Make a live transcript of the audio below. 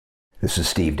This is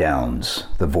Steve Downs,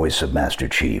 the voice of Master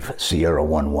Chief, Sierra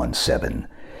 117,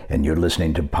 and you're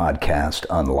listening to Podcast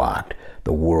Unlocked,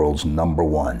 the world's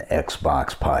 #1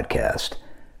 Xbox podcast.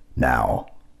 Now,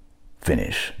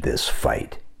 finish this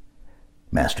fight.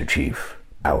 Master Chief,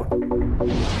 out.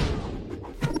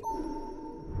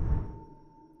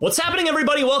 What's happening,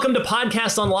 everybody? Welcome to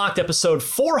Podcast Unlocked, episode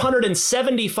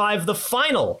 475, the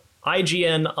final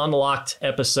IGN Unlocked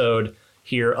episode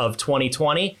here of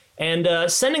 2020. And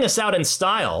sending us out in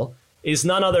style is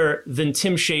none other than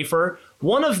Tim Schafer,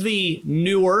 one of the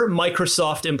newer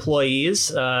Microsoft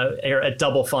employees at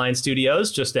Double Fine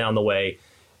Studios, just down the way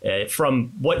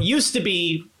from what used to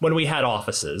be when we had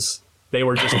offices. They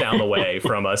were just down the way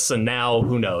from us, and now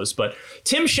who knows. But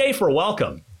Tim Schafer,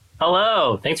 welcome.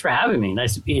 Hello. Thanks for having me.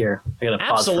 Nice to be here. I got to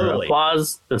pause for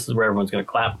applause. This is where everyone's going to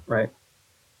clap, right?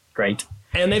 Great.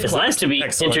 And it's nice to be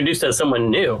introduced as someone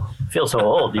new. I feel so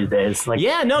old these days. Like,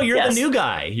 yeah, no, you're the new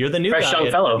guy. You're the new fresh guy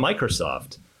young fellow. At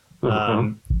Microsoft.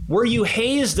 Mm-hmm. Were you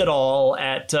hazed at all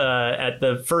at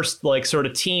the first sort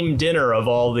of team dinner of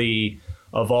all the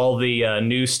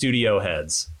new studio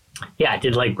heads? Yeah,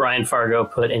 did Brian Fargo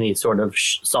put any sort of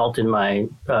salt in my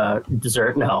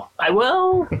dessert? No, I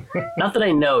will. Not that I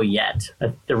know yet.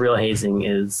 The real hazing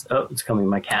is, it's coming.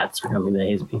 My cats are coming to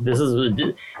haze me. This is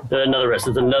another risk.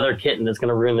 There's another kitten that's going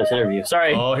to ruin this interview.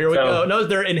 Sorry. Oh, here we go. No,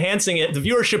 they're enhancing it. The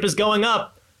viewership is going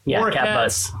up. Yeah, more cat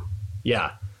cats. buzz.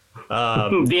 Yeah.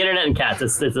 The internet and cats.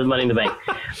 It's the money in the bank.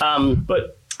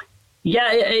 But yeah,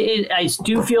 I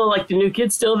do feel like the new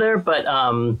kid's still there, but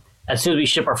as soon as we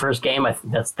ship our first game, I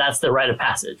think that's the rite of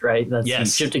passage, right? Yes. You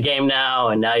shipped a game now,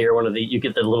 and now you're you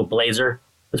get the little blazer.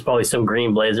 There's probably some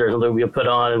green blazer or something we'll put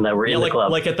on, and that we're in the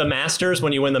club. Like at the Masters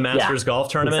when you win the Masters golf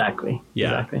tournament. Exactly.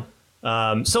 Yeah. Exactly.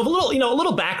 So a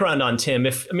little background on Tim.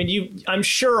 I'm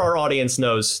sure our audience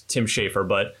knows Tim Schafer,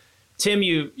 but Tim,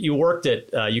 you worked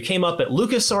you came up at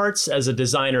LucasArts as a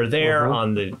designer there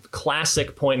on the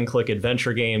classic point and click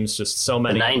adventure games, just so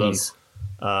many the 90s. of them.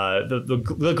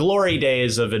 The glory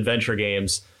days of adventure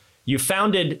games. You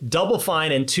founded Double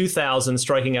Fine in 2000,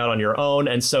 striking out on your own,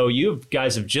 and so you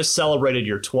guys have just celebrated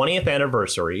your 20th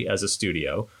anniversary as a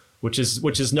studio, which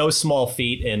is no small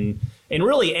feat in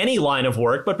really any line of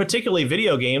work, but particularly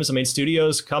video games. I mean,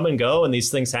 studios come and go, and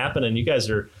these things happen, and you guys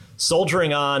are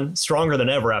soldiering on, stronger than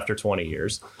ever after 20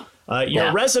 years.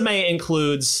 Your resume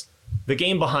includes the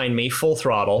game behind me, Full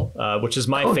Throttle, which is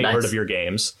my favorite of your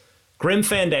games. Grim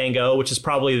Fandango, which is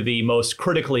probably the most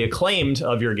critically acclaimed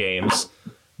of your games.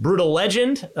 Brutal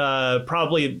Legend,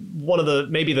 probably one of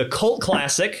maybe the cult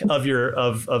classic of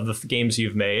the games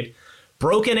you've made.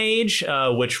 Broken Age,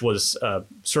 which was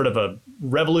sort of a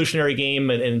revolutionary game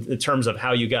in terms of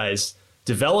how you guys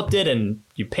developed it, and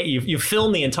you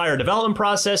filmed the entire development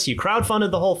process. You crowdfunded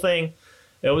the whole thing.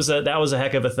 That was a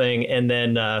heck of a thing. And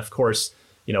then of course,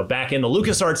 back in the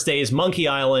LucasArts days, Monkey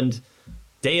Island,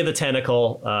 Day of the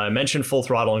Tentacle, I mentioned Full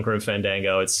Throttle and Grim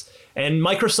Fandango. And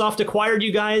Microsoft acquired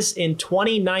you guys in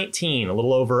 2019, a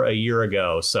little over a year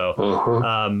ago. So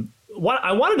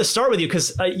I wanted to start with you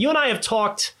because you and I have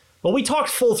talked. Well, we talked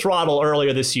Full Throttle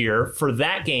earlier this year for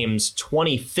that game's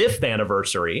 25th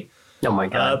anniversary. Oh my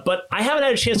God! But I haven't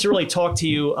had a chance to really talk to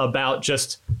you about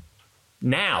just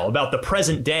now, about the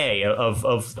present day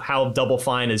of how Double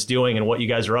Fine is doing and what you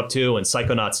guys are up to, and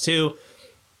Psychonauts 2.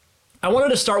 I wanted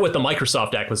to start with the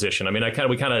Microsoft acquisition. I mean,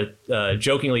 we kind of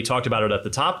jokingly talked about it at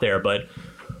the top there, but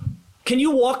can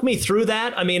you walk me through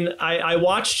that? I mean, I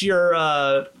watched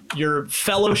your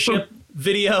Fellowship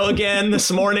video again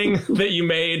this morning that you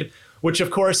made, which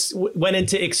of course went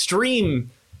into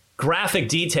extreme graphic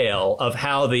detail of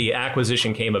how the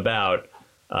acquisition came about.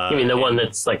 You mean the one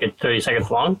that's 30 seconds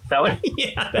long? That one?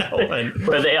 Yeah, that one.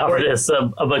 Where they offered us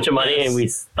a bunch of money and we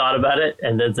thought about it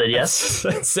and then said yes?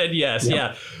 Said yes,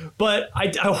 yeah. But I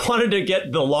wanted to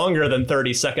get the longer than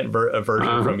 30-second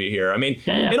version from you here. I mean,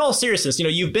 in all seriousness,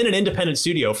 you've been an independent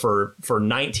studio for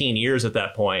 19 years at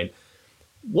that point.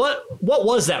 What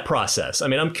was that process? I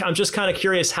mean, I'm just kind of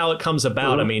curious how it comes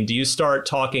about. I mean, do you start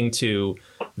talking to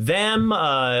them?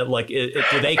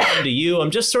 Do they come to you? I'm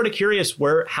just sort of curious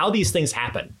how these things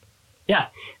happen. Yeah.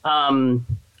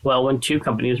 Well, when two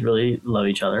companies really love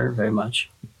each other very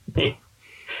much, they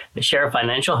share a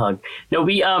financial hug. No,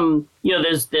 we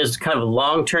there's kind of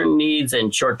long-term needs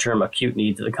and short-term acute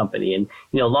needs of the company, and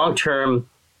long-term,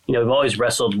 we've always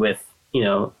wrestled with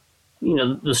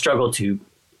the struggle to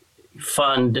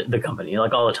fund the company,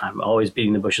 all the time, always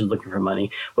beating the bushes looking for money.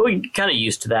 But we kind of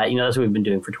used to that. That's what we've been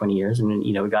doing for 20 years, and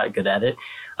we got good at it.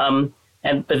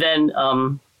 But then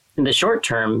in the short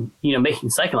term, making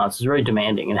Psychonauts was very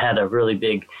demanding and had a really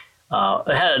big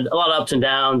it had a lot of ups and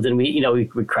downs, and we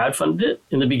crowdfunded it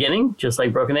in the beginning, just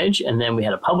like Broken Age, and then we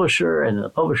had a publisher, and the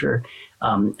publisher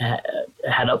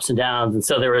had ups and downs, and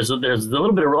so there's a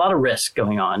lot of risk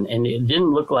going on, and it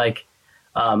didn't look like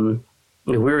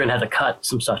we were going to have to cut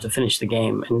some stuff to finish the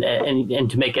game and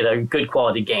to make it a good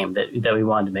quality game that we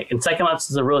wanted to make. And Psychonauts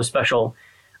is a really special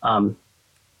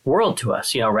world to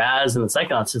us. Raz and the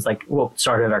Psychonauts is like what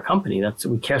started our company.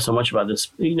 We care so much about this.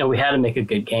 We had to make a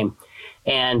good game.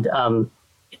 And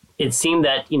it seemed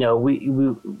that,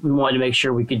 we wanted to make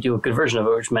sure we could do a good version of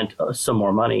it, which meant some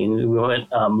more money. And we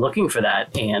went looking for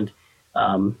that. And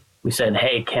we said,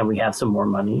 hey, can we have some more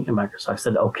money? And Microsoft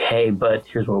said, okay, but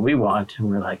here's what we want. And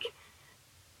we're like,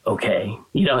 okay,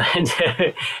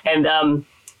 but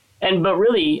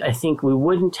really, I think we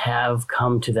wouldn't have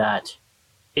come to that.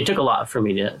 It took a lot for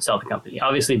me to sell the company.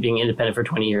 Obviously, being independent for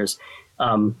 20 years,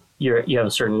 you have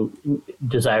a certain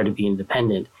desire to be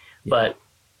independent. But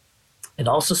it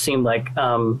also seemed like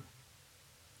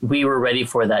we were ready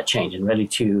for that change and ready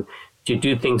to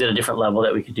do things at a different level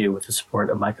that we could do with the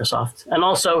support of Microsoft. And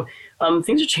also,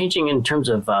 things are changing in terms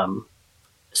of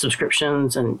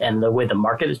subscriptions and the way the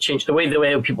market has changed, the way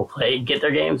people get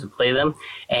their games and play them.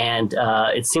 And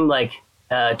it seemed like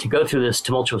to go through this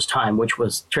tumultuous time, which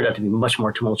turned out to be much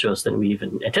more tumultuous than we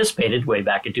even anticipated way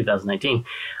back in 2019.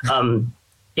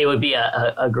 It would be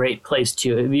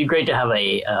it'd be great to have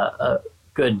a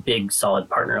good, big, solid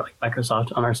partner like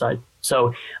Microsoft on our side.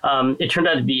 So it turned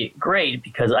out to be great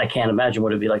because I can't imagine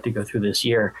what it'd be like to go through this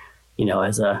year, in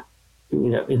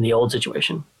the old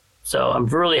situation. So I'm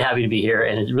really happy to be here,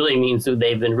 and it really means that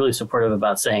they've been really supportive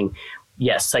about saying,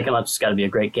 yes, Psychonauts has got to be a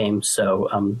great game, so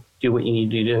do what you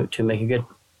need to do to make it good.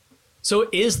 So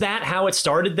is that how it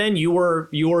started then? You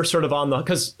were sort of on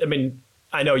because,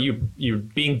 I know you're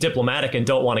being diplomatic and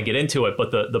don't want to get into it, but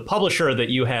the publisher that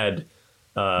you had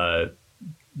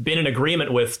been in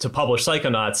agreement with to publish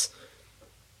Psychonauts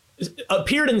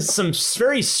appeared in some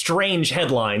very strange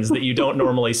headlines that you don't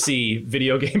normally see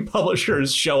video game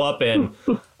publishers show up in.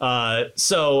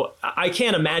 So I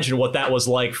can't imagine what that was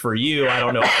like for you. I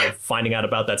don't know if you're finding out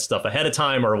about that stuff ahead of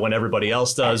time or when everybody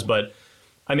else does, but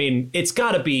it's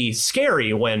got to be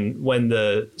scary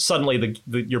when suddenly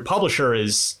your publisher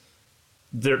is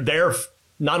their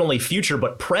not only future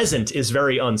but present is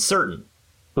very uncertain.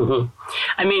 Mm-hmm.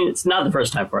 It's not the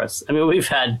first time for us. We've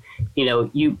had,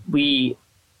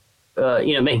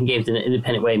 making games in an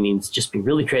independent way means just being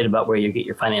really creative about where you get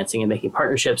your financing and making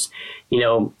partnerships,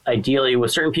 ideally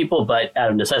with certain people, but out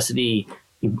of necessity,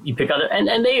 you pick other,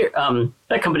 and they,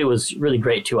 that company was really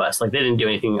great to us. Like they didn't do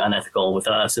anything unethical with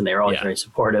us and they were always very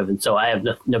supportive. And so I have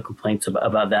no complaints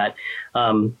about that.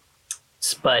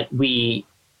 But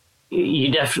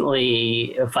you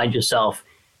definitely find yourself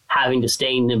having to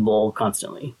stay nimble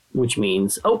constantly, which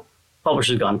means,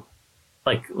 publisher's gone.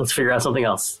 Like, let's figure out something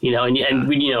else,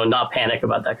 and not panic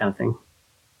about that kind of thing,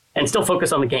 and still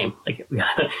focus on the game. Like, we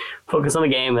gotta focus on the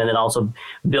game, and then also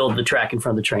build the track in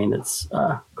front of the train that's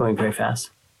going very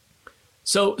fast.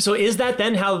 So is that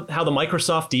then how the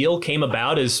Microsoft deal came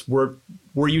about?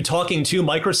 Were you talking to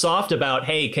Microsoft about,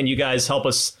 hey, can you guys help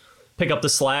us pick up the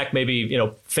slack, maybe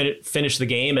finish the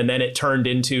game, and then it turned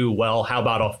into, well, how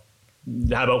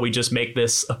about we just make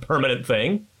this a permanent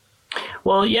thing?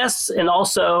 Well, yes, and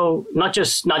also not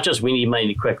just we need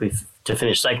money quickly to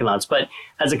finish Psychonauts, but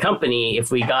as a company,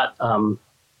 if we got some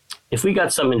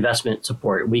investment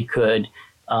support, we could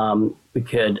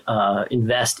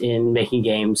invest in making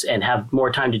games and have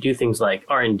more time to do things like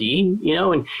R&D,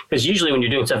 and because usually when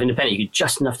you're doing stuff independent, you get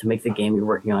just enough to make the game you're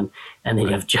working on, and then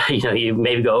you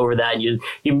maybe go over that.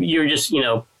 You're just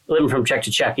living from check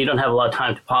to check. You don't have a lot of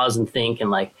time to pause and think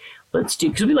and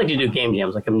because we like to do game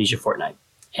jams like Amnesia Fortnite.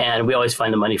 And we always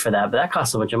find the money for that, but that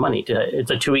costs so much money.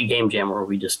 It's a 2-week game jam where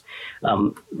we just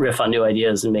riff on new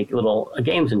ideas and make little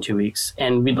games in 2 weeks.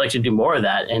 And we'd like to do more of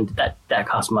that, and that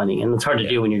costs money, and it's hard to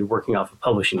do when you're working off of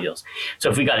publishing deals. So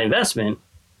if we got investment,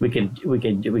 we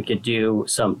could do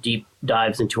some deep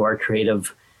dives into our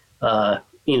creative,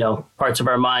 parts of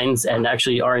our minds, and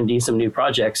actually R&D some new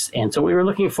projects. And so we were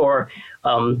looking for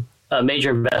a major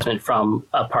investment from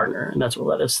a partner, and that's what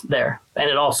led us there.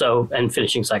 And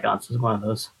finishing Psychonauts is one of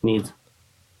those needs.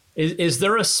 Is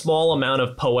there a small amount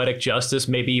of poetic justice,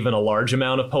 maybe even a large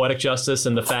amount of poetic justice,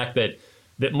 in the fact that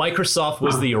Microsoft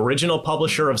was the original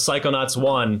publisher of Psychonauts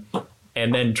 1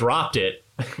 and then dropped it,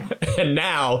 and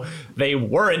now they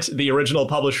weren't the original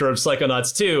publisher of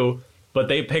Psychonauts 2, but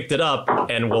they picked it up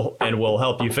and will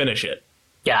help you finish it?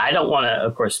 Yeah, I don't want to,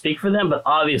 of course, speak for them, but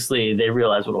obviously they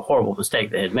realized what a horrible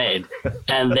mistake they had made,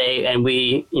 and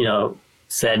we,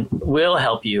 said, we'll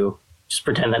help you just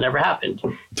pretend that never happened.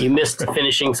 You missed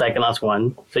finishing Psychonauts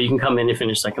 1, so you can come in and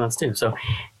finish Psychonauts 2. So,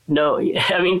 no,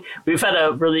 I mean, we've had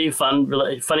a really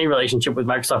funny relationship with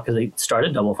Microsoft because they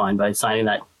started Double Fine by signing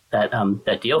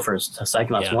that deal for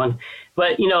Psychonauts 1.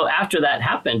 But, after that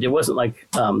happened, it wasn't like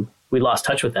we lost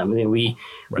touch with them. I mean, we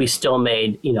still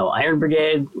made, Iron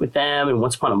Brigade with them and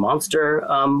Once Upon a Monster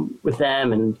with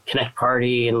them and Connect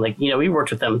Party. And we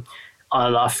worked with them on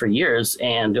and off for years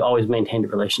and always maintained a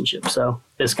relationship. So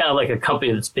it's kind of like a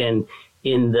company that's been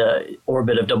in the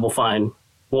orbit of Double Fine.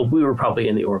 Well, we were probably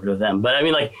in the orbit of them, but I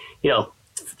mean,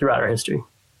 throughout our history. I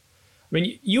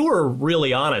mean, you were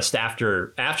really honest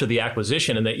after the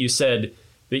acquisition, and that you said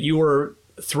that you were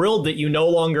thrilled that you no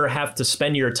longer have to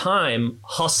spend your time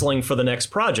hustling for the next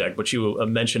project, which you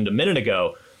mentioned a minute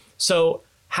ago. So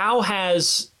how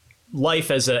has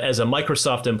life as a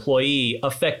Microsoft employee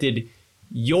affected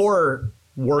your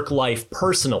work life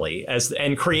personally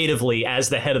and creatively as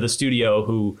the head of the studio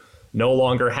who no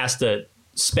longer has to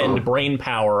spend brain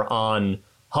power on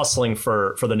hustling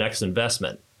for the next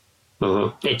investment?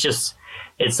 Mm-hmm.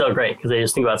 It's so great because I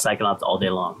just think about Psychonauts all day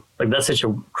long. That's such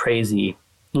a crazy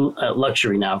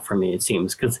luxury now for me, it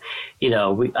seems, because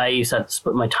I used to have to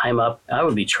split my time up. I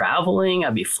would be traveling,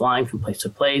 I'd be flying from place to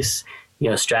place,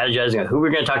 strategizing on who we're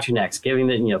going to talk to next,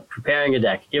 preparing a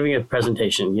deck, giving a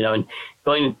presentation, and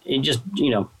going and just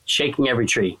shaking every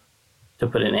tree, to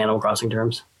put it in Animal Crossing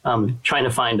terms, trying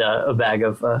to find a bag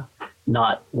of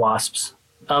not wasps.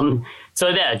 So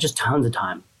yeah, just tons of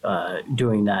time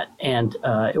doing that. And,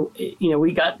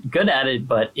 we got good at it,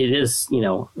 but it is,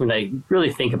 when I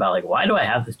really think about why do I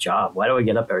have this job? Why do I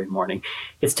get up every morning?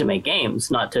 It's to make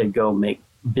games, not to go make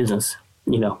business,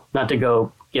 not to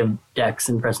go give decks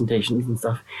and presentations and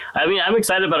stuff. I mean, I'm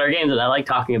excited about our games and I like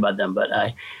talking about them, but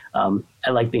I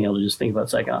like being able to just think about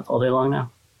Psychonauts all day long now.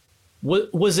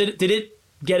 Did it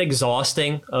get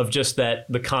exhausting of just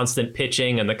the constant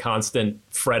pitching and the constant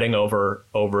fretting over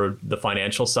the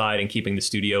financial side and keeping the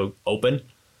studio open?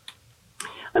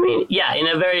 I mean, yeah, in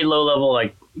a very low level,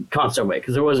 constant way,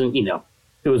 because there wasn't,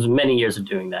 it was many years of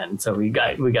doing that, and so we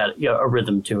got a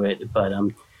rhythm to it. But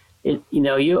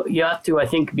you have to, I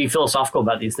think, be philosophical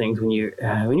about these things when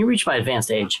you reach my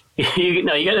advanced age. you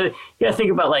gotta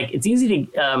think about it's easy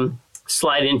to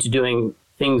slide into doing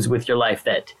things with your life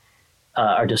that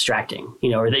are distracting,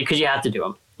 because you have to do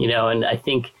them, and I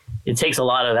think it takes a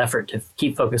lot of effort to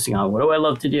keep focusing on what do I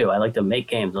love to do. I like to make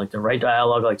games, I like to write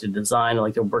dialogue, I like to design, I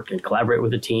like to work and collaborate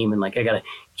with a team, and I got to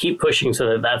keep pushing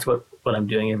so that's what I'm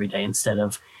doing every day instead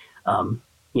of,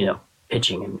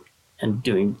 pitching and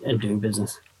doing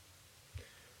business.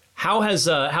 How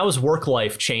has work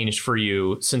life changed for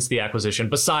you since the acquisition,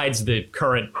 besides the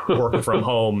current work from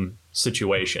home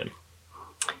situation?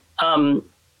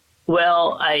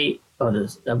 Well,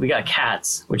 we got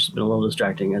cats, which has been a little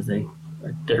distracting as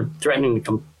they're threatening to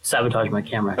come sabotage my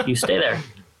camera. You stay there.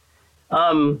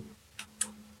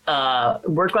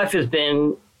 Work life has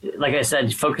been, like I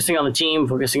said, focusing on the team,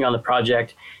 focusing on the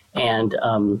project, and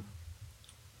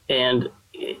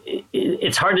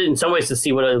it's hard in some ways to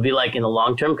see what it'll be like in the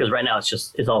long term, because right now it's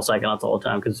all Psychonauts all the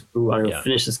time because we want to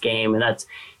finish this game, and that's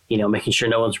making sure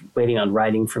no one's waiting on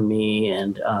writing from me,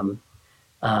 and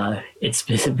it's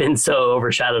been so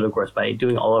overshadowed, of course, by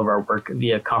doing all of our work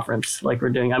via conference like we're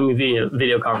doing. I mean, via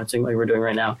video conferencing like we're doing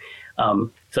right now.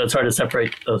 So it's hard to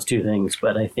separate those two things.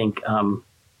 But I think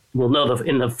we'll know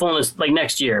in the fullness,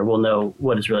 next year, we'll know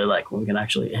what it's really like when we can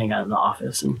actually hang out in the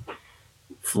office and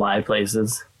fly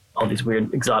places, all these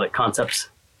weird exotic concepts.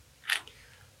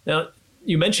 Now,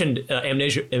 you mentioned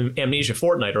Amnesia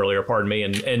Fortnite earlier, pardon me,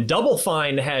 and Double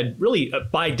Fine had really,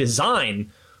 by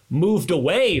design, moved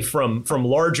away from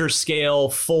larger scale,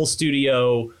 full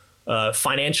studio,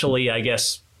 financially, I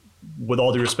guess, with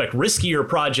all due respect, riskier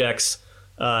projects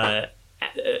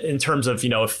in terms of,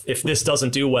 if this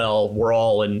doesn't do well, we're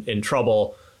all in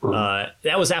trouble.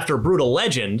 That was after Brutal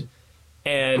Legend.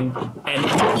 And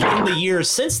in the years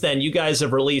since then, you guys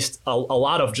have released a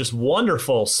lot of just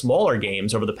wonderful smaller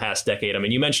games over the past decade. I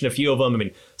mean, you mentioned a few of them. I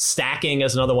mean, Stacking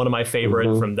is another one of my favorite.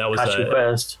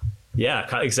 Quest.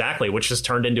 Yeah, exactly, which has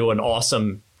turned into an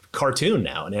awesome cartoon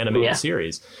now, an animated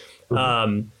series.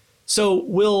 So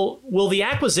will the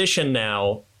acquisition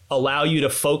now allow you to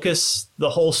focus the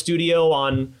whole studio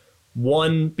on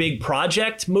one big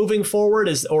project moving forward?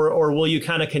 Or will you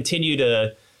kind of continue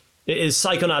to... Is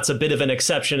Psychonauts a bit of an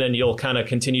exception and you'll kind of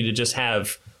continue to just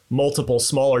have multiple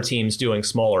smaller teams doing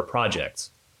smaller projects?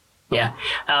 Yeah.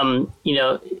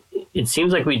 It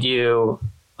seems like we do...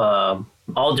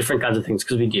 all different kinds of things,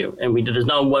 because we do. And there's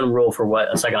no one rule for what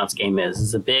a Psychonauts game is.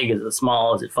 Is it big? Is it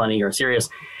small? Is it funny or serious?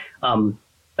 I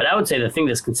But I would say the thing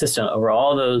that's consistent over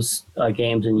all those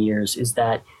games and years is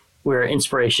that we're an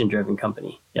inspiration-driven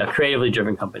company, creatively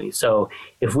driven company. So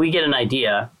if we get an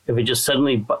idea, if it just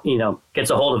suddenly,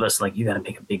 gets a hold of us, like, you got to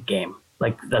make a big game.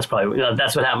 Like, that's probably,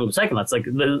 that's what happened with Psychonauts. Like,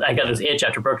 I got this itch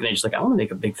after Broken Age. Like, I want to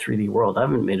make a big 3D world. I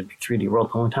haven't made a big 3D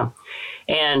world in a long time.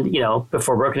 And,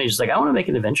 before Broken Age, it's like, I want to make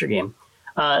an adventure game.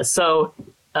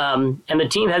 And the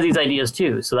team has these ideas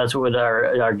too. So that's what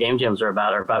our game jams are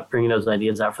about bringing those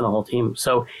ideas out from the whole team.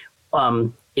 So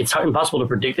it's impossible to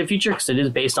predict the future because it is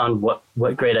based on what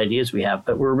great ideas we have.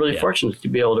 But we're really fortunate to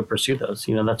be able to pursue those.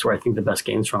 That's where I think the best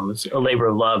game's from. It's a labor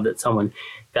of love that someone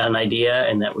got an idea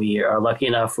and that we are lucky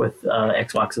enough with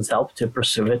Xbox's help to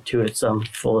pursue it to its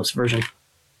fullest version.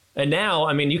 And now,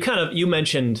 I mean, you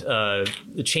mentioned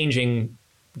the changing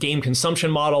game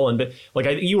consumption model, and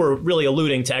you were really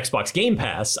alluding to Xbox Game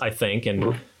Pass, I think,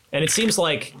 and it seems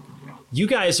like you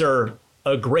guys are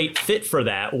a great fit for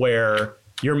that, where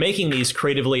you're making these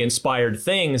creatively inspired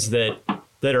things that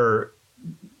are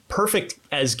perfect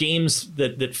as games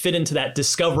that fit into that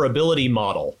discoverability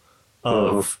model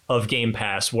of Game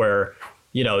Pass, where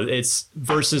it's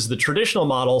versus the traditional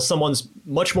model. Someone's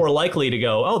much more likely to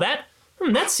go, oh, that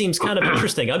seems kind of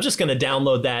interesting. I'm just going to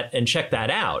download that and check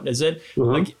that out. Is it?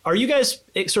 Are you guys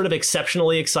sort of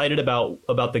exceptionally excited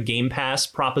about the Game Pass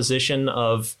proposition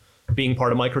of being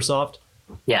part of Microsoft?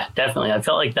 Yeah, definitely. I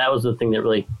felt like that was the thing that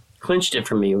really clinched it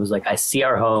for me. It was like, I see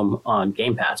our home on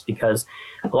Game Pass, because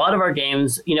a lot of our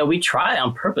games, we try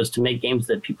on purpose to make games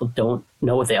that people don't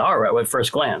know what they are right at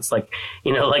first glance. Like,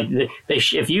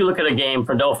 if you look at a game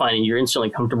from Double Fine and you're instantly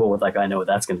comfortable with, like, I know what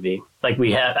that's going to be. Like,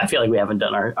 I feel like we haven't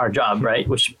done our job, right?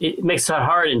 Which it makes it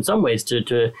hard in some ways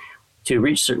to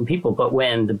reach certain people. But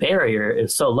when the barrier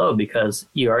is so low because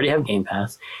you already have Game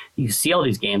Pass, you see all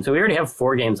these games. So we already have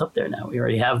 4 games up there now. We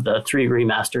already have the 3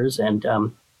 remasters, and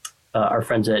our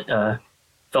friends at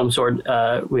Foam Sword,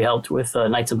 we helped with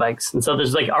Knights and Bikes. And so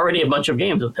there's already a bunch of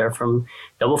games up there from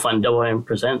Double Fine, Double Fine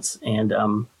Presents. And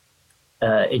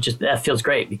that feels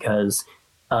great because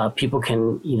people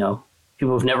can,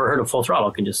 people who've never heard of Full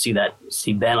Throttle can just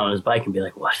see Ben on his bike and be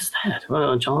like, what is that?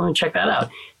 Well, John, check that out.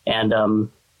 And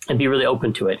be really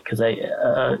open to it, because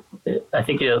I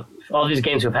think all these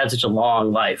games have had such a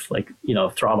long life, like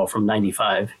Throttle from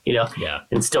 '95,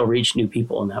 and still reach new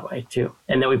people in that way too.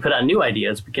 And then we put out new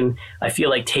ideas. We can, I feel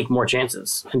like, take more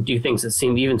chances and do things that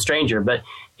seem even stranger. But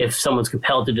if someone's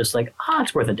compelled to just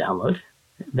it's worth a download,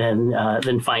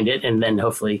 then find it, and then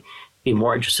hopefully be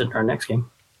more interested in our next game.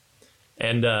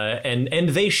 And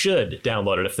they should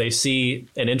download it if they see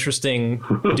an interesting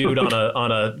dude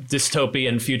on a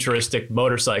dystopian futuristic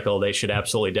motorcycle. They should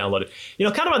absolutely download it.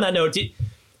 Kind of on that note,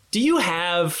 do you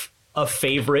have a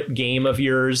favorite game of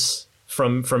yours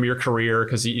from your career?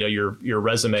 Because your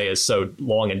resume is so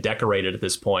long and decorated at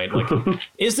this point. Like,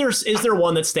 is there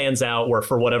one that stands out where,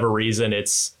 for whatever reason,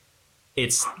 it's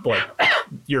like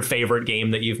your favorite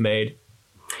game that you've made?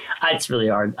 It's really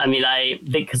hard. I mean,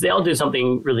 because they all do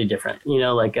something really different.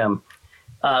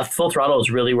 Full Throttle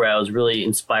is really where I was really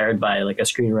inspired by a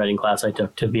screenwriting class I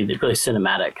took to be really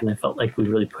cinematic, and I felt like we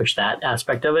really pushed that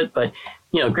aspect of it. But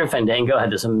Grim Fandango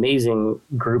had this amazing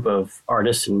group of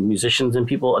artists and musicians and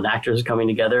people and actors coming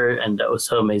together, and it was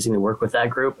so amazing to work with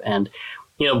that group. And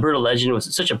Brutal Legend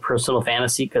was such a personal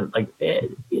fantasy, because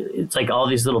it's like all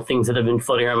these little things that have been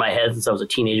floating around my head since I was a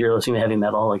teenager listening to heavy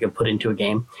metal, I put into a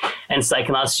game. And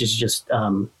Psychonauts is just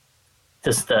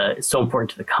so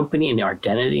important to the company and our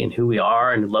identity and who we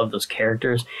are, and love those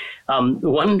characters.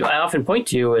 One I often point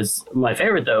to as my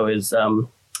favorite, though, is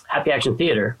Happy Action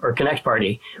Theater, or Connect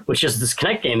Party, which is this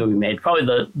Connect game that we made, probably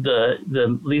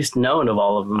the least known of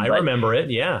all of them. I remember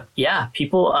it, yeah. Yeah,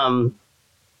 people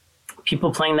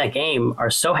playing that game are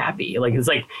so happy. It's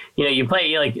you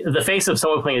play, the face of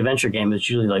someone playing an adventure game is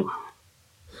usually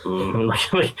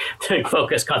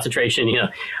focus, concentration.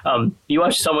 You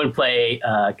watch someone play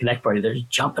Connect Party, they're just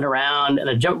jumping around, and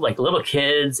they jump like little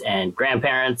kids and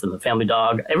grandparents and the family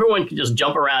dog. Everyone can just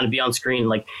jump around and be on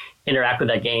screen, interact with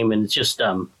that game, and it's just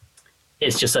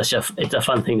it's a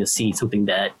fun thing to see something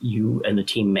that you and the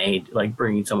team made,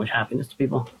 bringing so much happiness to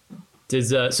people.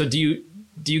 So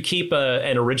do you keep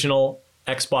an original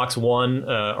Xbox One,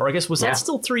 or I guess that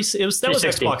still that was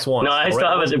Xbox One. No, I still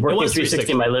have a working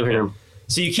 360 in my living room.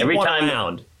 So you keep every time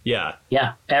around. Yeah.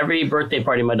 Yeah. Every birthday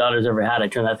party my daughter's ever had, I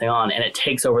turn that thing on and it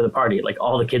takes over the party.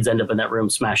 All the kids end up in that room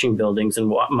smashing buildings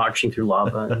and marching through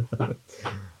lava.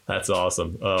 That's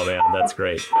awesome. Oh man, that's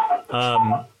great.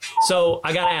 So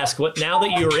I got to ask, now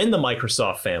that you're in the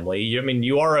Microsoft family, you're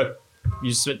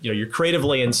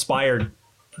creatively inspired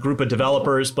group of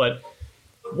developers, but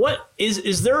what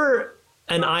is there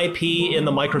an IP in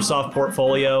the Microsoft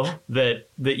portfolio that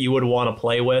you would want to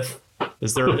play with?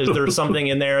 Is there something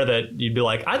in there that you'd be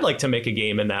like, I'd like to make a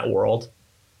game in that world?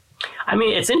 I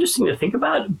mean, it's interesting to think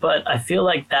about, but I feel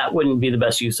like that wouldn't be the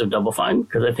best use of Double Fine,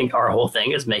 because I think our whole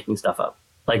thing is making stuff up.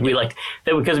 Like we like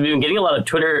that, because we've been getting a lot of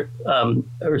Twitter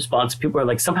response. People are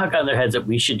like somehow got in their heads that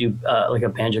we should do like a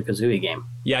Banjo-Kazooie game.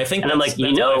 Yeah, I think. And I'm like,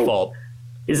 that's my fault.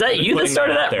 Is that you that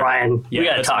started that, Brian? Yeah, we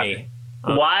gotta talk. Me.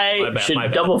 Why should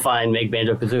Double Fine make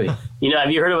Banjo-Kazooie?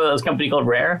 Have you heard of this company called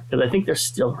Rare? Because I think they're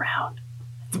still around.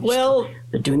 Well,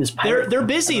 they're doing this. They're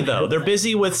busy though. They're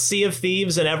busy with Sea of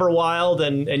Thieves and Everwild,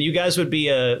 and you guys would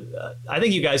be I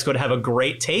think you guys could have a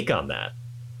great take on that.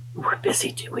 We're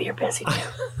busy too. We are busy too.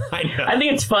 I know. I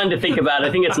think it's fun to think about.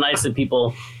 I think it's nice that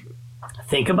people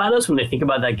think about us when they think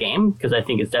about that game, because I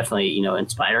think it's definitely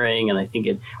inspiring, and I think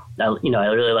it. I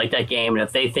really like that game, and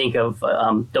if they think of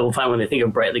Double Fine when they think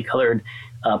of brightly colored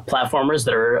platformers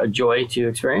that are a joy to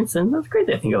experience, then that's great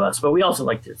they think of us. But we also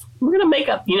like this. We're gonna make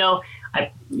up.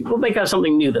 We'll make up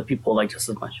something new that people like just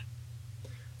as much.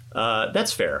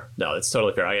 That's fair. No, it's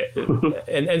totally fair.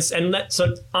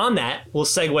 So on that, we'll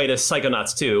segue to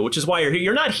Psychonauts 2, which is why you're here.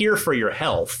 You're not here for your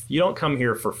health. You don't come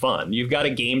here for fun. You've got a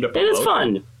game to promote. It is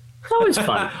fun. It's always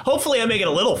fun. Hopefully I make it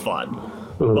a little fun.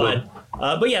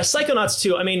 But yeah, Psychonauts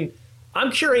 2, I mean,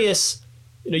 I'm curious,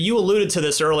 you alluded to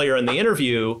this earlier in the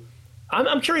interview.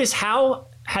 I'm curious, how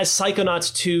has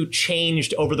Psychonauts 2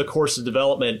 changed over the course of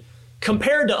development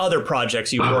compared to other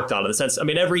projects you've worked on? In the sense, I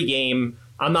mean, every game,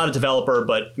 I'm not a developer,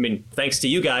 but I mean, thanks to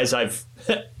you guys,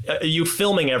 you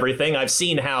filming everything, I've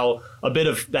seen how a bit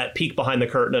of that peek behind the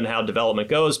curtain and how development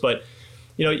goes. But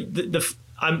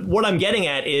what I'm getting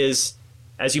at is,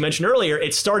 as you mentioned earlier,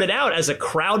 it started out as a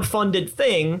crowdfunded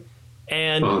thing,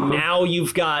 and now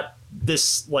you've got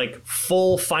this like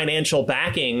full financial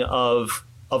backing of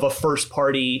a first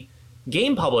party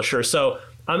game publisher. So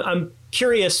I'm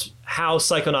curious how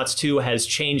Psychonauts 2 has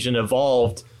changed and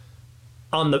evolved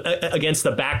against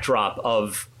the backdrop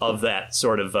of that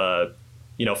sort of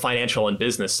financial and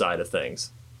business side of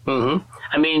things. Mm-hmm.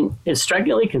 I mean, it's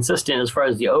strikingly consistent as far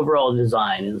as the overall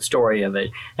design and the story of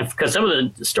it, and because some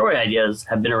of the story ideas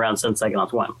have been around since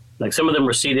Psychonauts 1. Like some of them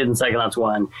were seeded in Psychonauts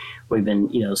 1. We've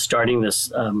been starting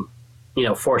this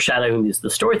foreshadowing the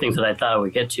story things that I thought I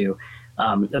would get to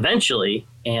eventually.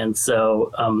 And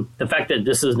so the fact that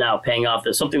this is now paying off,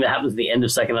 there's something that happens at the end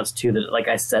of Psychonauts 2 that, like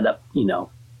I set up,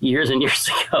 years and years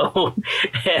ago,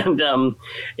 and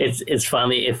it's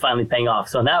finally paying off.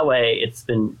 So in that way, it's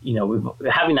been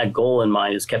having that goal in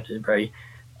mind has kept it very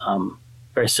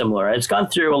very similar. It's gone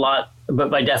through a lot, but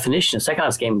by definition, a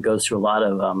Psychonauts game goes through a lot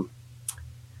of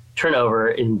turnover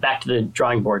in back to the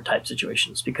drawing board type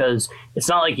situations, because it's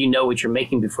not like what you're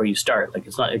making before you start. Like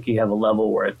it's not like you have a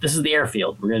level where this is the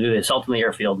airfield, we're going to do the assault on the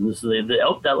airfield, and this is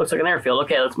that looks like an airfield.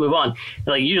 Okay, let's move on. And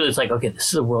like usually it's like, okay, this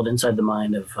is a world inside the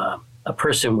mind of a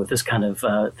person with this kind of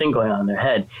thing going on in their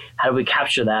head. How do we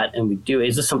capture that? And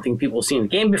is this something people have seen in the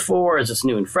game before? Is this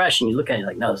new and fresh? And you look at it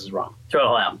like, no, this is wrong. Throw it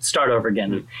all out. Start over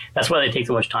again. And that's why they take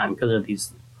so much time, because of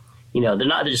these, they're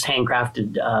not just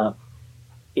handcrafted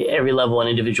every level an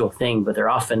individual thing, but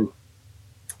they're often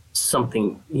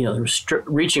something,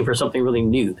 reaching for something really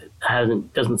new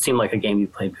that doesn't seem like a game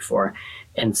you've played before.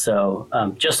 And so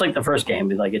just like the first game,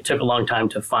 like it took a long time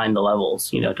to find the levels,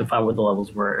 to find where the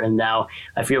levels were. And now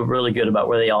I feel really good about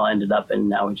where they all ended up. And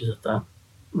now we just have to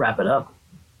wrap it up.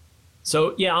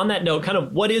 So, yeah, on that note, kind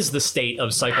of what is the state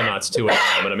of Psychonauts 2 at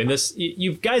the moment? I mean,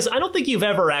 you guys, I don't think you've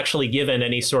ever actually given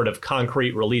any sort of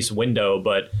concrete release window,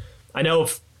 but I know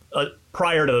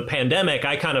prior to the pandemic,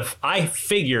 I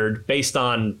figured based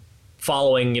on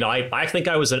following, I think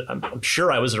I'm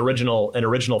sure I was an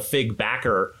original Fig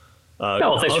backer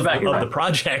of the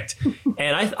project.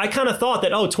 And I kind of thought that,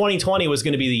 2020 was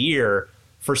going to be the year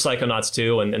for Psychonauts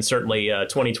 2, and certainly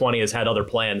 2020 has had other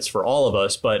plans for all of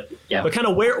us. But kind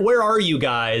of where are you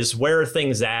guys? Where are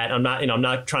things at? I'm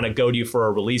not trying to goad you for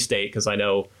a release date, because I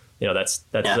know that's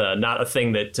not a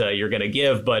thing that you're going to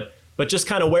give. But just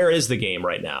kind of where is the game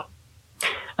right now?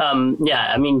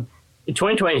 I mean,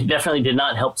 2020 definitely did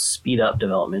not help speed up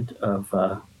development of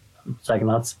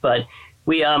Psychonauts, but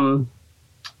we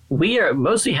are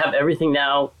mostly have everything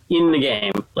now in the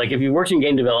game. Like if you worked in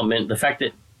game development, the fact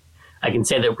that I can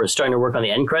say that we're starting to work on the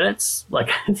end credits, like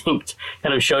I think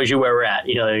kind of shows you where we're at.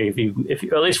 If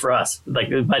you at least for us, like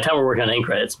by the time we're working on end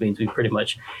credits means we pretty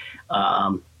much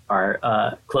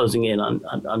are closing in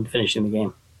on finishing the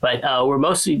game. But we're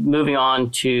mostly moving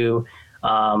on to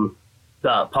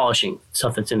polishing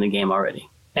stuff that's in the game already.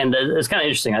 And it's kind of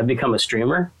interesting. I've become a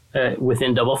streamer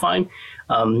within Double Fine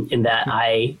in that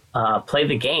I play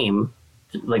the game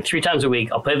like 3 times a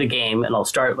week. I'll play the game and I'll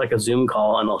start like a Zoom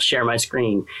call and I'll share my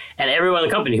screen. And everyone in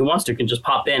the company who wants to can just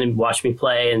pop in and watch me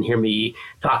play and hear me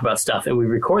talk about stuff. And we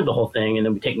record the whole thing and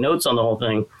then we take notes on the whole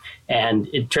thing. And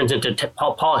it turns into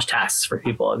polished tasks for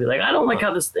people. I'll be like, I don't like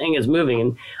how this thing is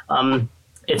moving. And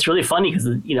it's really funny because,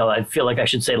 I feel like I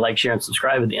should say like, share, and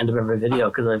subscribe at the end of every video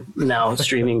because I'm now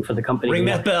streaming for the company. Ring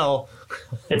that bell.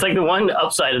 It's like the one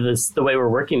upside of this, the way we're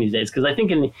working these days. Because I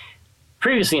think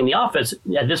previously in the office,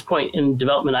 at this point in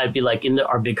development, I'd be like in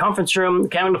our big conference room,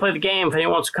 okay, I'm going to play the game. If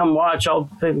anyone wants to come watch, I'll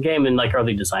play the game. And like our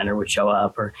lead designer would show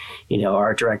up, or, our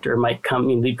art director might come,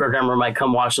 lead programmer might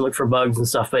come watch and look for bugs and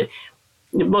stuff. But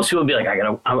most people would be like,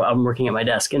 I'm working at my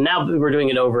desk. And now we're doing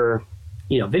it over,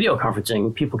 video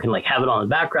conferencing. People can like have it on the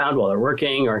background while they're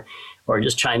working or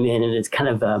just chime in. And it's kind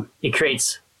of, it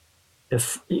creates, in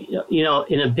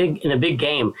a big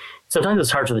game, sometimes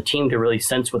it's hard for the team to really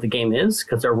sense what the game is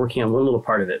because they're working on one little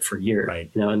part of it for years,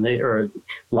 right. And they are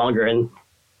longer. And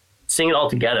seeing it all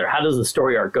together, how does the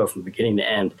story arc go from beginning to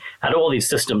end? How do all these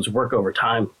systems work over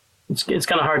time? It's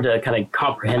kind of hard to kind of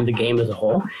comprehend the game as a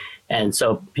whole. And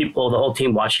so the whole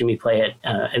team watching me play it,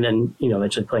 and then,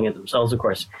 eventually playing it themselves, of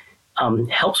course,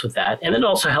 helps with that. And it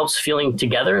also helps feeling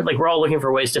together. Like we're all looking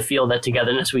for ways to feel that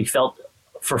togetherness we felt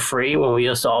for free when we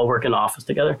used to all work in the office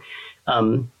together.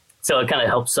 So it kind of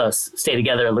helps us stay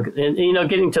together and look at,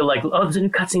 getting to like, oh, there's a new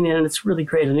cutscene in and it's really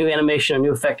great. A new animation, a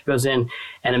new effect goes in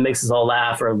and it makes us all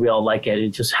laugh or we all like it.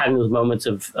 It's just having those moments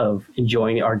of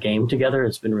enjoying our game together.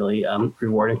 It's been really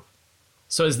rewarding.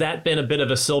 So has that been a bit of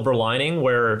a silver lining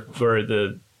where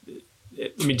do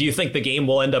you think the game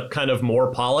will end up kind of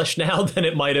more polished now than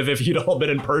it might have if you'd all been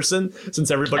in person since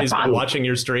everybody's been watching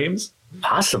your streams?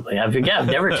 Possibly. I've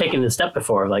never taken this step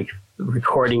before, like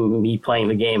recording me playing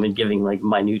the game and giving like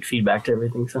minute feedback to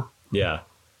everything. So yeah,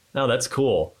 no, that's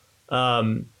cool.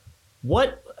 How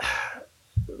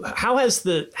has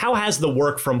the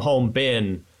work from home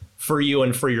been for you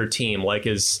and for your team? Like,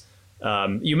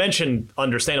 you mentioned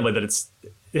understandably that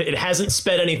it hasn't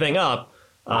sped anything up,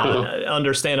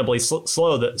 understandably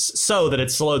slow that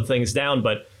it's slowed things down.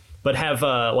 But have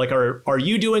are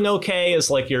you doing okay? Is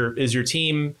your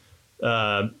team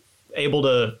able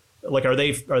to, like, are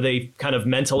they kind of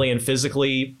mentally and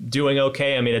physically doing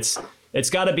okay? I mean, it's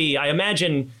got to be, I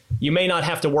imagine you may not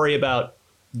have to worry about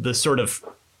the sort of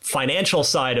financial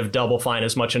side of Double Fine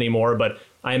as much anymore, but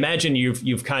I imagine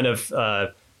you've kind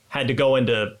of had to go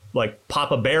into like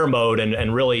Papa Bear mode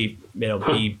and really,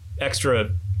 be extra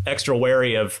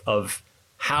wary of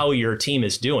how your team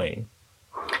is doing.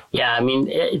 Yeah, I mean,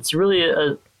 it's really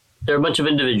there are a bunch of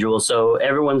individuals, so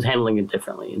everyone's handling it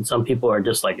differently. And some people are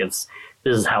just like, this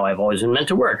is how I've always been meant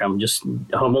to work. I'm just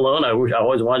home alone. I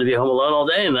always wanted to be home alone all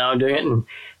day, and now I'm doing it. And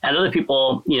other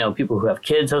people, people who have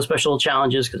kids have special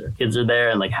challenges because their kids are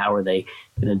there, and like, how are they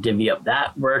going to divvy up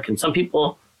that work? And some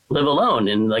people live alone,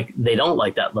 and like, they don't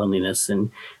like that loneliness.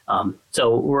 And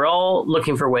so we're all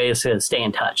looking for ways to stay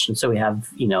in touch. And so we have,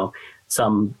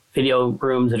 some video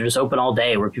rooms that are just open all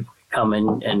day where people come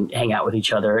and hang out with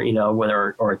each other,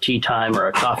 whether or a tea time or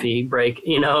a coffee break,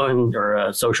 or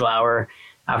a social hour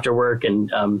after work,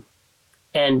 and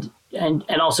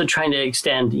also trying to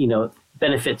extend,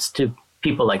 benefits to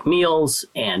people like meals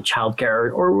and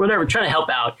childcare or whatever, trying to help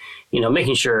out,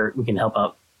 making sure we can help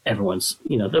out everyone's,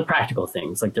 the practical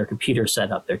things like their computer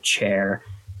setup, their chair,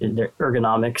 their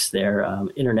ergonomics, their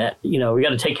internet. We got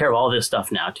to take care of all this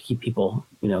stuff now to keep people,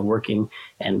 working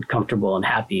and comfortable and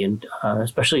happy, and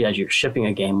especially as you're shipping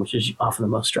a game, which is often the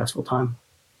most stressful time.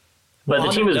 But the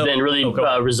team has been really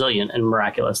resilient and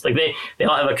miraculous. Like they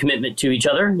all have a commitment to each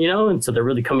other, and so they're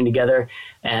really coming together.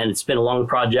 And it's been a long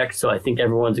project, so I think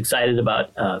everyone's excited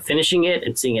about finishing it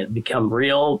and seeing it become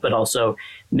real, but also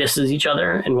misses each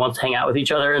other and wants to hang out with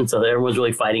each other. And so everyone's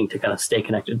really fighting to kind of stay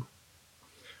connected.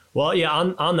 Well, yeah,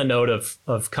 on the note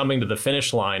of coming to the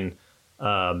finish line,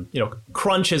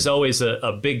 crunch is always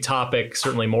a big topic,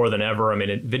 certainly more than ever. I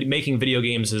mean, making video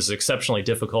games is exceptionally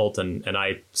difficult, and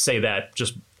I say that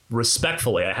just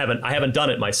respectfully. I haven't done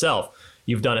it myself.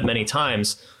 You've done it many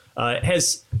times.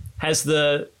 Has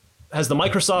the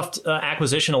Microsoft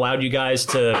acquisition allowed you guys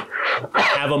to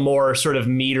have a more sort of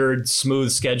metered,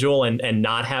 smooth schedule and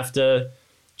not have to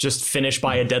just finish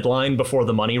by a deadline before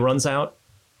the money runs out?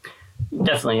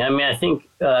 Definitely. I mean, I think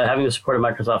having the support of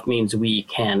Microsoft means we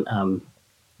can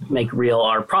make real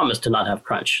our promise to not have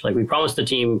crunch. Like, we promised the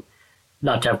team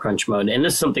not to have crunch mode. And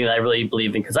this is something that I really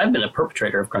believe in because I've been a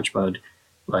perpetrator of crunch mode.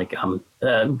 Like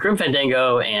Grim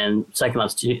Fandango and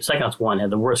Psychonauts 1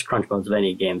 had the worst crunch modes of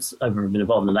any games I've ever been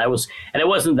involved in. And it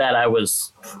wasn't that I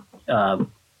was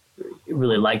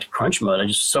really liked crunch mode. I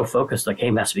just so focused, like, hey,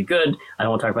 it has to be good. I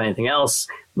don't want to talk about anything else.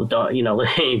 Don't, you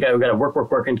got to work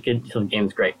until the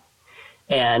game's great.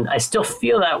 And I still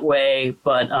feel that way,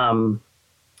 but and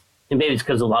maybe it's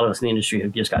because a lot of us in the industry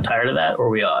have just got tired of that, or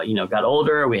we got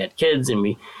older, we had kids, and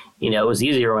we, it was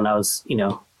easier when I was,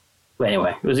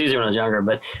 anyway, it was easier when I was younger,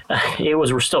 but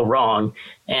we're still wrong.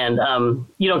 And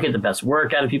you don't get the best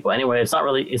work out of people anyway. It's not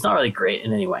really great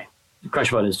in any way.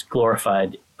 Crunch mode is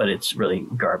glorified, but it's really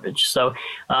garbage. So,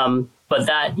 but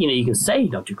that, you can say you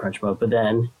don't do crunch mode, but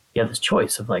then you have this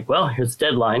choice of like, well, here's the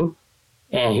deadline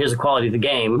and here's the quality of the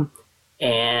game.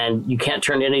 And you can't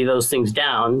turn any of those things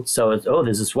down. So it's,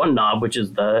 there's this one knob, which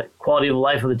is the quality of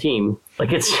life of the team.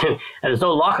 Like and there's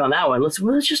no lock on that one. Let's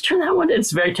just turn that one.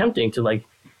 It's very tempting to like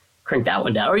crank that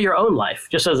one down, or your own life.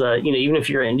 Just as a, even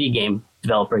if you're an indie game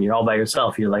developer and you're all by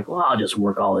yourself, you're like, well, I'll just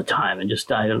work all the time and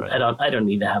just, I don't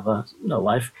need to have no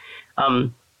life.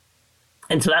 And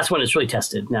so that's when it's really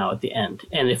tested now at the end.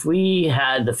 And if we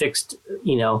had the fixed,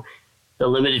 the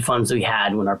limited funds that we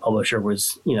had when our publisher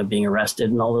was, being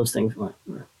arrested and all those things,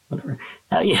 whatever,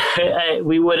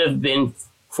 we would have been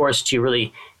forced to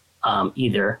really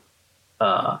either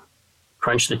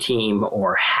crunch the team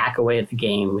or hack away at the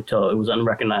game until it was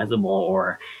unrecognizable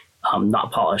or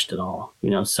not polished at all.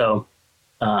 So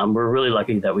we're really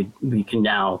lucky that we can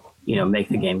now, make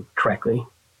the game correctly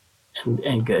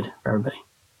and good for everybody.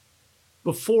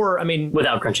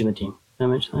 Without crunching the team. Did I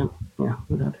mention that? Yeah,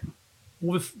 without it.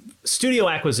 With studio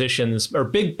acquisitions or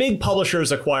big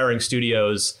publishers acquiring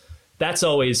studios, that's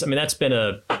always, that's been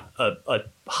a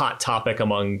hot topic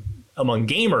among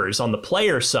gamers on the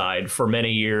player side for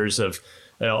many years of,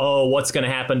 what's going to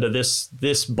happen to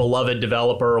this beloved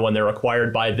developer when they're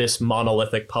acquired by this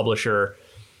monolithic publisher.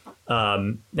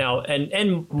 Now,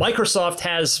 and Microsoft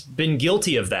has been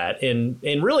guilty of that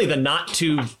in really the not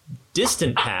too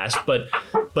distant past, but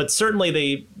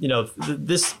certainly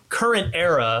this current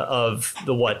era of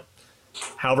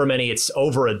however many, it's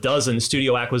over a dozen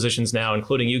studio acquisitions now,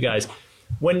 including you guys.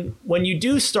 When you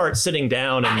do start sitting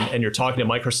down and you're talking to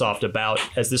Microsoft about,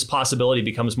 as this possibility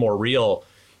becomes more real,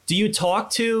 do you talk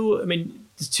to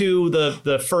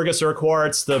the Fergus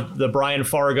Urquharts, the Brian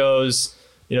Fargos,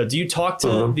 do you talk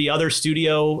to the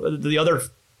other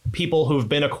people who've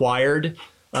been acquired,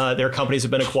 their companies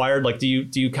have been acquired? Like, do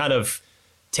you kind of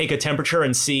take a temperature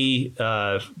and see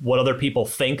what other people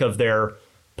think of their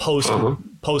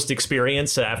post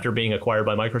experience after being acquired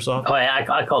by Microsoft? Oh,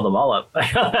 I called them all up.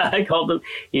 I called them,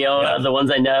 the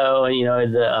ones I know,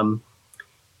 the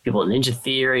people at Ninja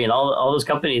Theory and all those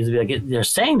companies. They're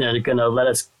saying they're going to let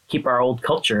us keep our old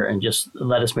culture and just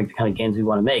let us make the kind of games we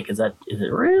want to make. Is it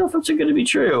real? If it's going to be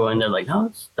true? And they're like,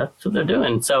 no, that's what they're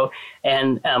doing. So,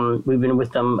 and we've been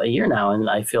with them a year now, and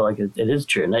I feel like it is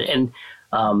true. And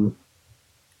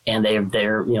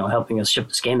they're helping us ship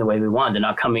this game the way we want. They're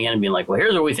not coming in and being like, well,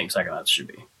 here's what we think Psychonauts should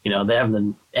be. They haven't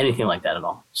done anything like that at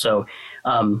all. So,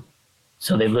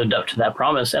 so they've lived up to that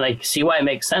promise, and I see why it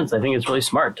makes sense. I think it's really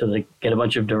smart to get a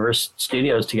bunch of diverse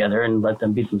studios together and let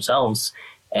them be themselves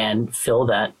and fill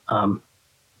that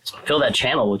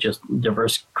channel with just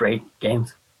diverse, great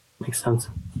games. Makes sense.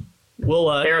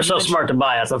 Well, they were so smart to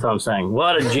buy us. That's what I'm saying.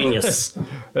 What a genius!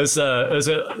 It's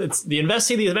the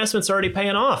investment's already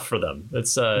paying off for them.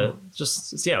 It's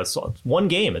it's one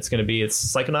game. It's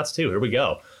Psychonauts 2. Here we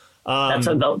go.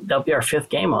 That'll be our fifth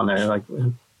game on there. Like,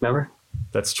 remember?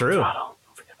 That's true. Don't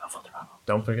forget about Full Throttle.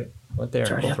 Don't forget what there.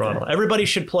 Full Throttle. Everybody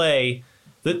should play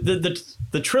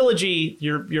the trilogy.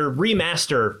 Your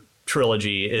remaster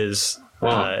trilogy is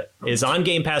on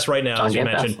Game Pass right now, as you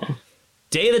mentioned.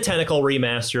 Day of the Tentacle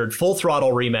remastered, Full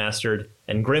Throttle remastered,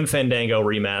 and Grim Fandango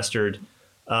remastered.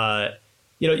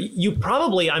 You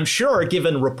probably, I'm sure, are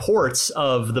given reports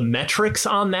of the metrics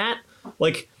on that.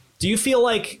 Like, do you feel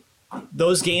like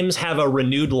those games have a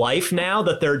renewed life now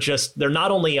that they're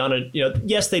not only on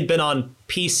yes, they've been on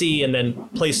PC and then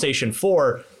PlayStation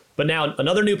 4, but now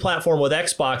another new platform with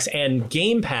Xbox and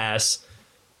Game Pass.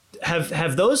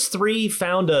 Have those three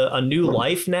found a new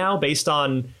life now based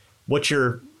on what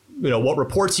what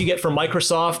reports you get from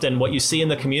Microsoft and what you see in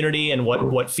the community and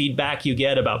what feedback you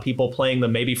get about people playing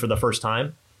them maybe for the first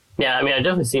time? Yeah, I've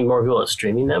definitely seen more people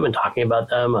streaming them and talking about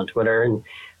them on Twitter,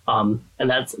 and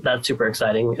that's super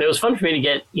exciting. It was fun for me to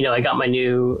get, I got my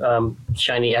new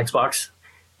shiny Xbox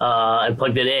and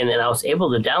plugged it in, and I was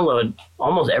able to download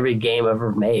almost every game I've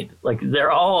ever made. Like,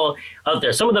 they're all out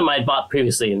there. Some of them I bought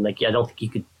previously, and I don't think you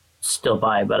could still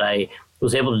buy, but I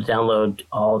was able to download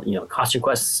all, Costume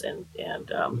Quests and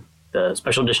the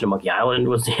special edition of Monkey Island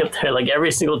was up there. Like,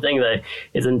 every single thing that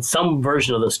is in some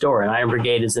version of the store. And Iron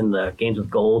Brigade is in the Games with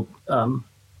Gold.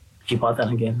 If you bought that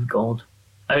on Games with Gold,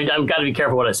 I mean, I've got to be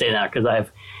careful what I say now because I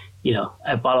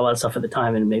bought a lot of stuff at the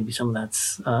time, and maybe some of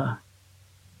that's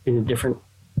in a different.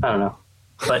 I don't know,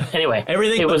 but anyway,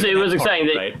 everything. It was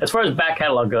exciting. Right? As far as back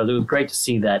catalog goes, it was great to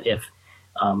see that if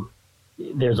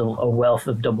there's a wealth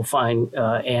of Double Fine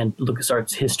and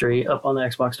LucasArts history up on the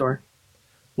Xbox store.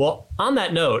 Well, on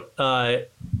that note,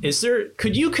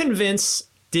 could you convince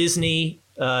Disney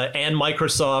and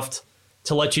Microsoft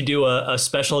to let you do a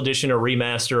special edition or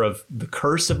remaster of The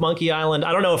Curse of Monkey Island?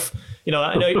 I don't know if,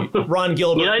 I know Ron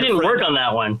Gilbert. I didn't work on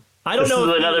that one. I don't know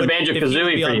if another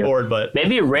Banjo-Kazooie for you. Board, but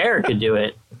maybe Rare could do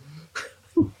it.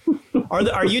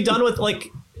 Are you done with,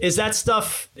 is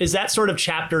that sort of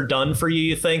chapter done for you,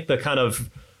 you think? The kind of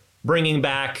bringing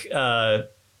back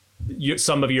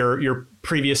some of your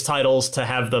previous titles to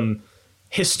have them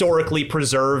historically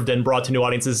preserved and brought to new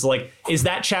audiences? Is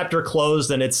that chapter closed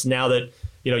and it's now that,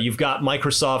 you've got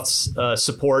Microsoft's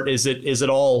support? Is it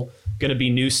all going to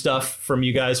be new stuff from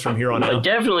you guys from here on out?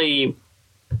 Definitely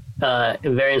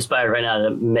very inspired right now to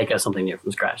make us something new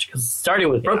from scratch. Because starting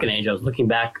with Broken Age, I was looking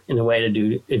back in a way to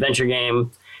do adventure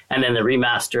game and then the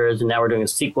remasters, and now we're doing a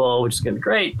sequel, which is going to be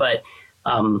great. But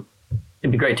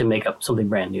it'd be great to make up something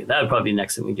brand new. That would probably be the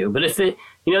next thing we do. But if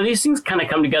these things kind of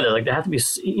come together, they have to be,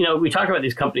 we talk about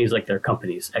these companies like they're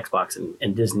companies, Xbox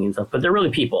and Disney and stuff, but they're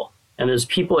really people. And there's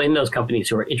people in those companies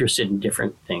who are interested in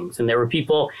different things. And there were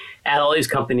people at all these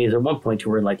companies at one point who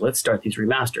were like, let's start these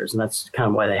remasters. And that's kind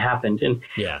of why they happened.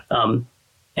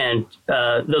 And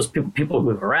those people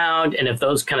move around. And if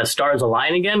those kind of stars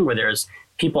align again, where there's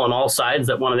people on all sides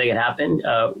that want to make it happen,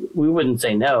 we wouldn't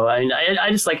say no. I mean,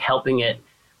 I just like helping it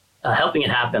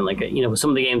happen. With some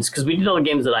of the games, because we did all the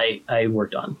games that I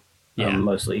worked on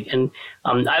mostly. And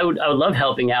I would love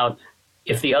helping out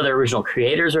if the other original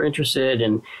creators are interested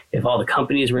and if all the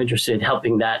companies were interested,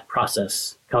 helping that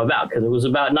process come about. Because it was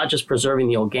about not just preserving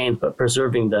the old games, but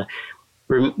preserving the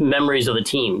memories of the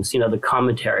teams, the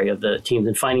commentary of the teams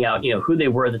and finding out, who they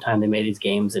were at the time they made these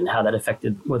games and how that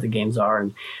affected what the games are.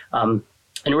 And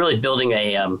really building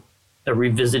a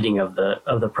revisiting of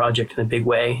the project in a big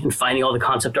way and finding all the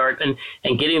concept art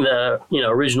and getting the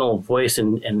original voice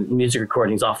and music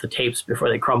recordings off the tapes before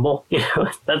they crumble.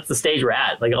 That's the stage we're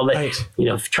at. Like all that,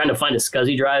 right. Trying to find a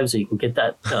SCSI drive so you can get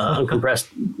that uncompressed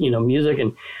music,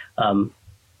 and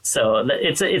so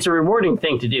it's a rewarding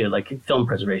thing to do, like film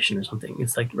preservation or something.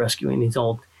 It's like rescuing these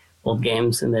old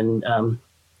games and then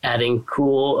adding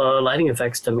cool lighting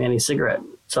effects to Manny's cigarette,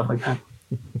 stuff like that.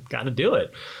 Got to do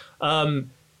it.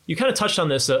 You kind of touched on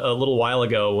this a little while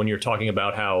ago when you're talking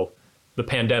about how the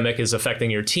pandemic is affecting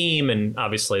your team. And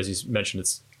obviously, as you mentioned,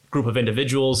 it's a group of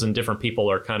individuals and different people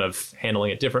are kind of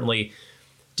handling it differently.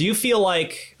 Do you feel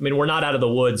like, we're not out of the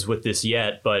woods with this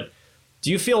yet, but do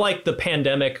you feel like the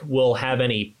pandemic will have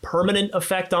any permanent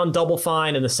effect on Double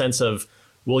Fine in the sense of,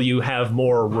 will you have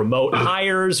more remote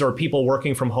hires or people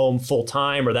working from home full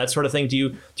time or that sort of thing? Do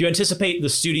you anticipate the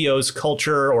studio's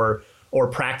culture or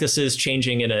practices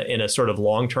changing in a sort of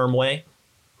long-term way?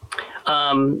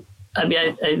 Some of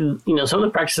the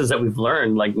practices that we've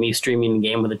learned, like me streaming the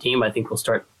game with a team, I think we'll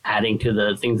start adding to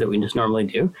the things that we just normally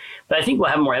do. But I think we'll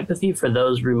have more empathy for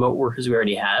those remote workers we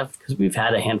already have, because we've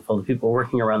had a handful of people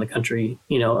working around the country,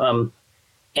 and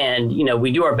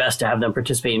we do our best to have them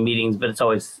participate in meetings, but it's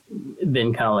always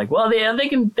been kind of like, well, they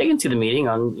can see the meeting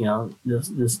on this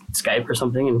Skype or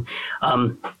something,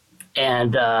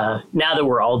 and now that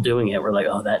we're all doing it, we're like,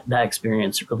 oh, that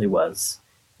experience really was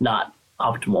not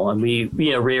optimal. And we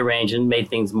rearranged and made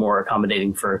things more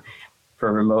accommodating for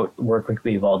remote work like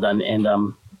we've all done.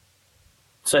 And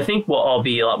so I think we'll all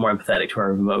be a lot more empathetic to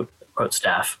our remote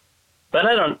staff. But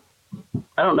I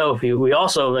don't know if we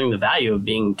also learn the value of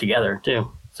being together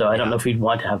too. So I don't know if we'd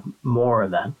want to have more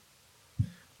of that.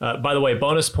 By the way,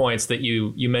 bonus points that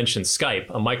you mentioned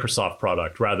Skype, a Microsoft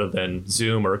product, rather than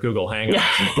Zoom or Google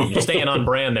Hangouts. You're staying on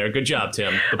brand there. Good job,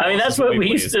 Tim. That's what we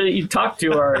used to talk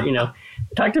to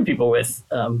talk to people with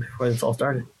before this all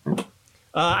started.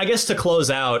 I guess to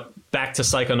close out, back to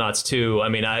Psychonauts 2.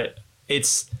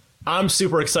 I'm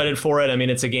super excited for it.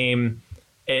 It's a game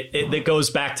that goes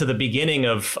back to the beginning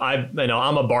of, I'm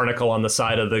a barnacle on the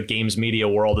side of the games media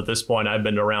world at this point. I've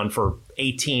been around for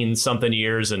 18 something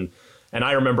years, and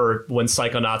I remember when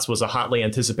Psychonauts was a hotly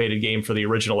anticipated game for the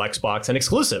original Xbox and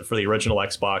exclusive for the original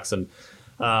Xbox.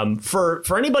 And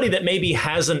for anybody that maybe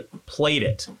hasn't played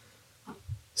it,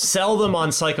 sell them on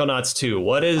Psychonauts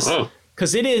 2.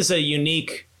 Because it is a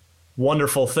unique,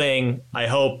 wonderful thing. I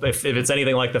hope if it's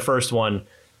anything like the first one,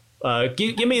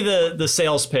 give me the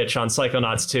sales pitch on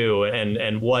Psychonauts 2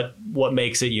 and what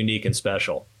makes it unique and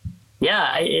special.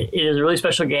 Yeah, it is a really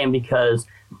special game because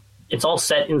it's all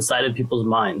set inside of people's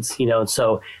minds,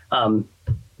 So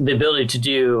the ability to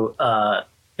do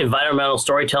environmental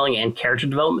storytelling and character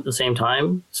development at the same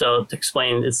time. So to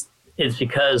explain, it's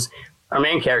because our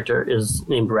main character is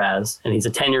named Raz, and he's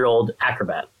a 10-year-old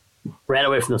acrobat. Ran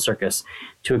away from the circus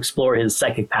to explore his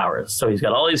psychic powers. So he's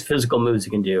got all these physical moves he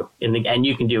can do, and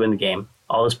you can do in the game.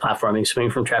 All this platforming,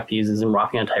 swinging from trapezes and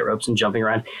rocking on tight ropes and jumping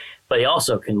around. But he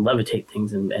also can levitate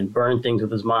things and burn things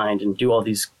with his mind and do all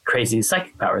these crazy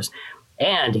psychic powers.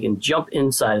 And he can jump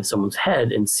inside of someone's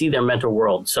head and see their mental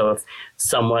world. So if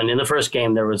someone, in the first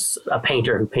game, there was a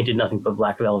painter who painted nothing but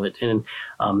black velvet. And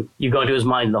you go into his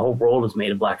mind and the whole world is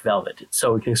made of black velvet.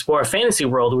 So we can explore a fantasy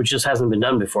world, which just hasn't been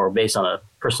done before, based on a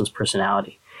person's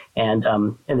personality. And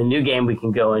in the new game, we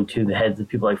can go into the heads of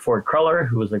people like Ford Cruller,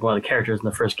 who was like one of the characters in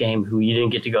the first game, who you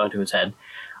didn't get to go into his head.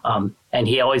 And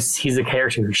he's a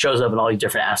character who shows up in all these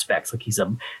different aspects. Like he's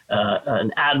an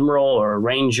admiral or a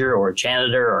ranger or a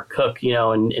janitor or a cook,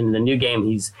 and in the new game,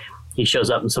 he shows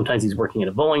up and sometimes he's working in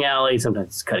a bowling alley,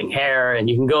 sometimes he's cutting hair, and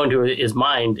you can go into his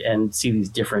mind and see these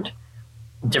different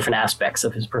aspects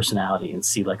of his personality and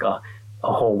see like a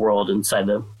whole world inside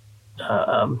a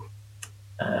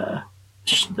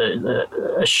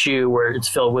shoe where it's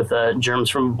filled with germs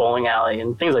from a bowling alley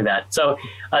and things like that. So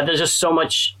there's just so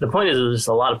much. The point is there's just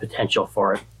a lot of potential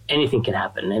for it. Anything can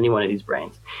happen in any one of these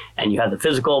brains. And you have the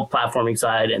physical platforming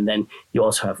side, and then you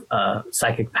also have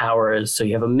psychic powers. So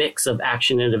you have a mix of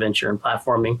action and adventure and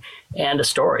platforming and a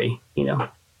story,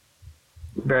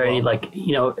 very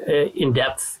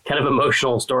in-depth, kind of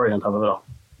emotional story on top of it all.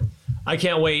 I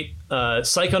can't wait.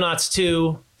 Psychonauts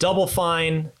 2, Double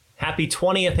Fine. Happy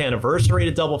 20th anniversary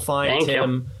to Double Fine,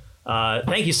 Tim.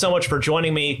 Thank you so much for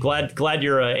joining me. Glad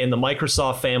you're in the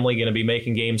Microsoft family, going to be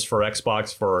making games for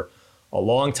Xbox for a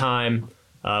long time.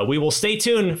 We will stay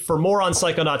tuned for more on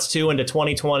Psychonauts 2 into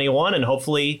 2021, and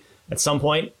hopefully at some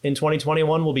point in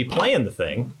 2021 we'll be playing the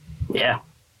thing. Yeah.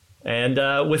 And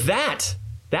with that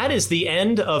is the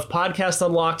end of Podcast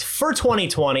Unlocked for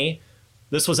 2020.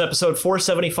 This was episode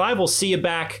 475. We'll see you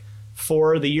back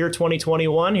for the year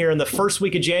 2021 here in the first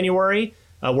week of January.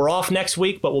 We're off next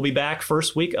week, but we'll be back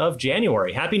first week of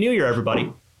January. Happy New Year,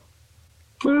 everybody.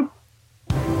 Boop.